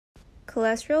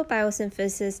Cholesteryl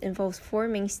biosynthesis involves four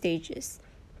main stages: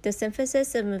 the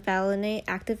synthesis of mevalonate,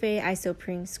 activated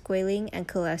isoprene, squalene, and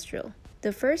cholesterol.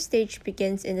 The first stage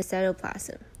begins in the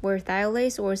cytoplasm, where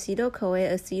thiolase or acetyl-CoA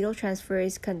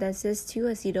acetyltransferase condenses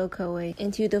 2-acetyl-CoA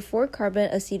into the 4-carbon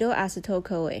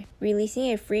acetylacetyl-CoA,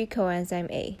 releasing a free coenzyme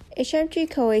A.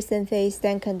 HMG-CoA synthase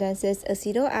then condenses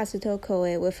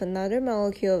acetylacetyl-CoA with another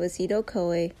molecule of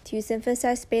acetyl-CoA to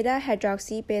synthesize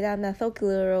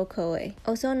beta-hydroxy-beta-methylglycerol-CoA,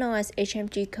 also known as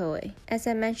HMG-CoA. As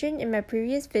I mentioned in my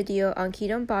previous video on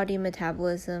ketone body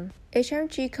metabolism,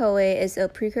 HMG-CoA is a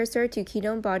precursor to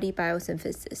ketone body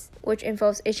biosynthesis, which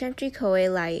involves HMG-CoA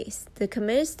lyase. The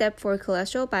committed step for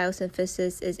cholesterol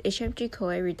biosynthesis is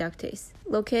HMG-CoA reductase,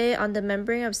 located on the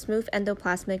membrane of smooth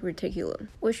endoplasmic reticulum,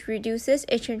 which reduces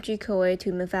HMG-CoA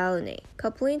to mevalonate,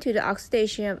 coupling to the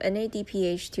oxidation of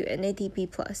NADPH to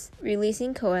NADP+,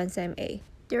 releasing coenzyme A.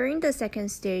 During the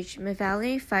second stage,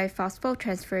 mevalonate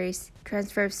 5-phosphoryltransferase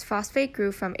transfers phosphate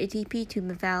group from ATP to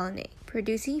mevalonate,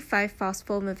 producing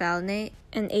 5-phosphomevalonate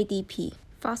and ADP.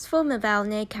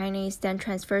 Phosphomevalonate kinase then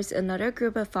transfers another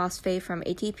group of phosphate from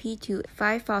ATP to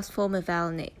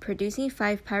 5-phosphomevalonate, producing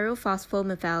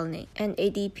 5-pyrophosphomevalonate and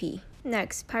ADP.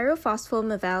 Next,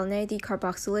 pyrophosphomevalonate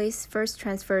decarboxylase first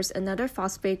transfers another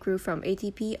phosphate group from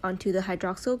ATP onto the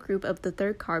hydroxyl group of the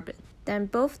third carbon. Then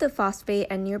both the phosphate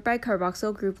and nearby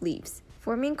carboxyl group leaves,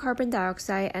 forming carbon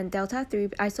dioxide and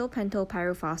delta-3 isopentyl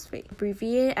pyrophosphate,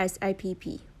 abbreviated as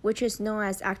IPP, which is known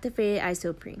as activated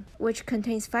isoprene, which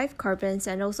contains 5 carbons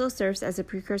and also serves as a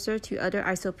precursor to other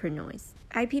isoprenoids.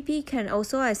 IPP can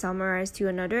also isomerize to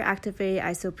another activated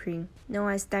isoprene, known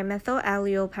as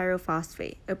dimethylallyl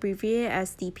pyrophosphate, abbreviated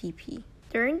as DPP.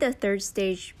 During the third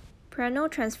stage,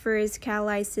 prenyltransferase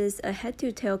catalyzes a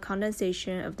head-to-tail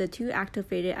condensation of the two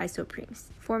activated isoprenes,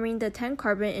 forming the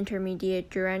 10-carbon intermediate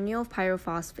geranyl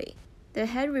pyrophosphate. The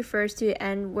head refers to the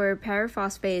end where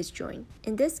pyrophosphate is joined.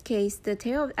 In this case, the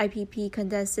tail of IPP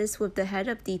condenses with the head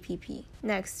of DPP.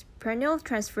 Next,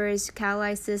 prenyltransferase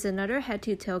catalyzes another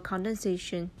head-to-tail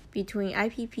condensation between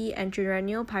IPP and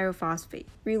geranyl pyrophosphate,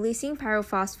 releasing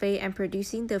pyrophosphate and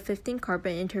producing the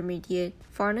 15-carbon intermediate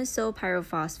farnesyl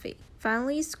pyrophosphate.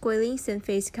 Finally, squalene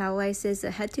synthase catalyzes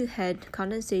a head-to-head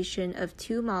condensation of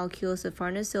 2 molecules of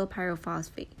farnesyl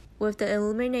pyrophosphate, with the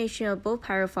elimination of both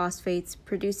pyrophosphates,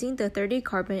 producing the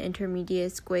 30-carbon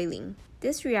intermediate squalene.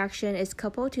 This reaction is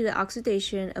coupled to the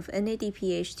oxidation of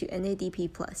NADPH to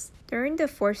NADP+. During the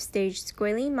fourth stage,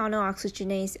 squalene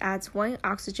monooxygenase adds 1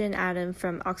 oxygen atom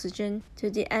from oxygen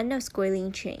to the end of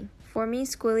squalene chain, forming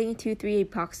squalene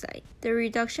 2,3-epoxide. The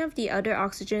reduction of the other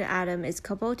oxygen atom is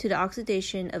coupled to the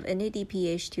oxidation of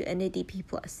NADPH to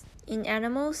NADP+. In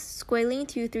animals, squalene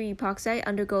 2,3-epoxide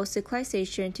undergoes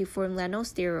cyclization to form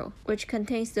lanosterol, which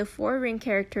contains the 4-ring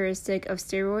characteristic of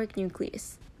steroid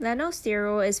nucleus.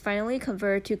 Lanosterol is finally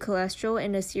converted to cholesterol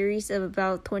in a series of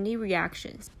about 20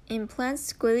 reactions. In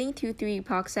plants, squalene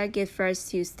 2,3-epoxide gives rise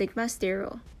to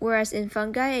stigmasterol, whereas in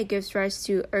fungi it gives rise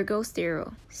to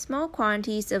ergosterol. Small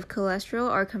quantities of cholesterol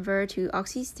are converted to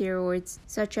oxysteroids,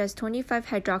 such as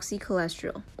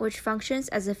 25-hydroxycholesterol, which functions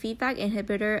as a feedback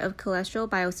inhibitor of cholesterol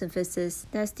biosynthesis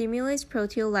that stimulates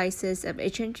proteolysis of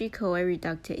HMG-CoA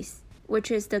reductase, which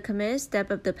is the committed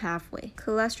step of the pathway.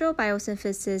 Cholesterol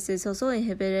biosynthesis is also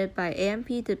inhibited by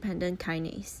AMP-dependent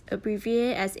kinase,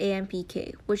 abbreviated as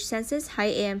AMPK, which senses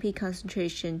high AMP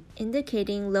concentration,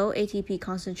 indicating low ATP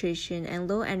concentration and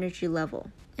low energy level,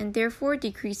 and therefore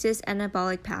decreases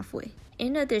anabolic pathway.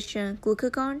 In addition,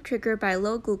 glucagon, triggered by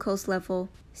low glucose level,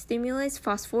 stimulates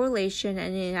phosphorylation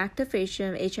and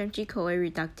inactivation of HMG-CoA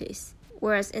reductase,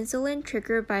 whereas insulin,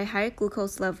 triggered by high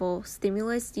glucose level,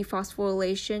 stimulates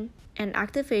dephosphorylation and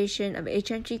activation of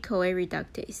HMG-CoA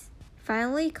reductase.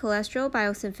 Finally, cholesterol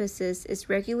biosynthesis is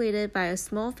regulated by a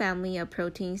small family of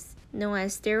proteins known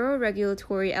as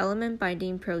steroid-regulatory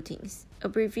element-binding proteins,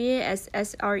 abbreviated as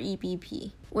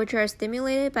SREBP, which are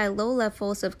stimulated by low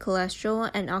levels of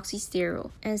cholesterol and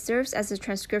oxysterol, and serves as a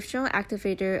transcriptional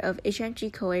activator of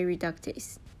HMG-CoA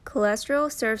reductase.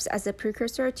 Cholesterol serves as a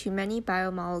precursor to many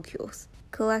biomolecules.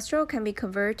 Cholesterol can be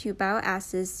converted to bile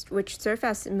acids, which serve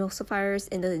as emulsifiers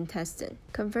in the intestine,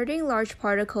 converting large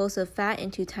particles of fat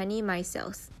into tiny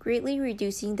micelles, greatly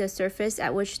reducing the surface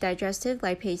at which digestive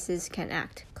lipases can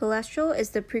act. Cholesterol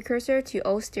is the precursor to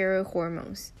all steroid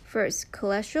hormones. First,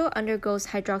 cholesterol undergoes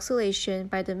hydroxylation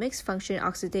by the mixed-function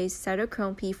oxidase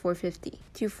cytochrome P450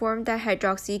 to form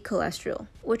dihydroxycholesterol,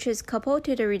 which is coupled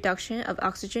to the reduction of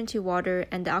oxygen to water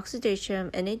and the oxidation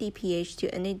of NADPH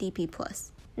to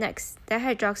NADP+. Next,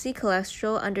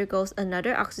 dihydroxycholesterol undergoes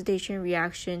another oxidation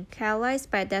reaction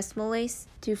catalyzed by desmolase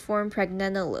to form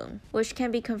pregnenolone, which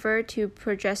can be converted to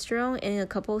progesterone in a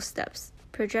couple steps.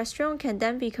 Progesterone can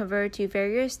then be converted to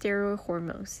various steroid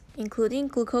hormones, including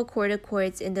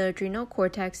glucocorticoids in the adrenal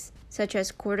cortex, such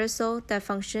as cortisol, that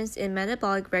functions in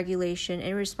metabolic regulation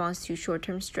in response to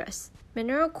short-term stress.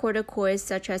 Mineralocorticoids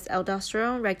such as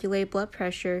aldosterone regulate blood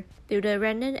pressure through the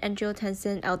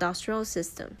renin-angiotensin-aldosterone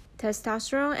system.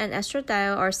 Testosterone and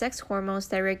estradiol are sex hormones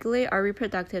that regulate our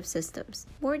reproductive systems.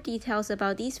 More details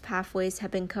about these pathways have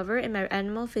been covered in my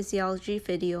animal physiology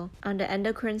video on the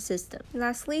endocrine system.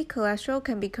 Lastly, cholesterol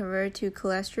can be converted to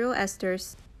cholesterol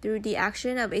esters through the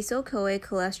action of acyl-CoA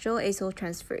cholesterol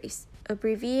acyltransferase,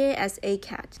 abbreviated as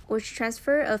ACAT, which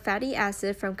transfer a fatty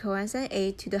acid from coenzyme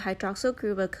A to the hydroxyl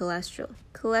group of cholesterol.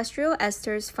 Cholesterol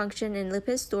esters function in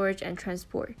lipid storage and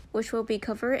transport, which will be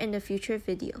covered in a future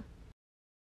video.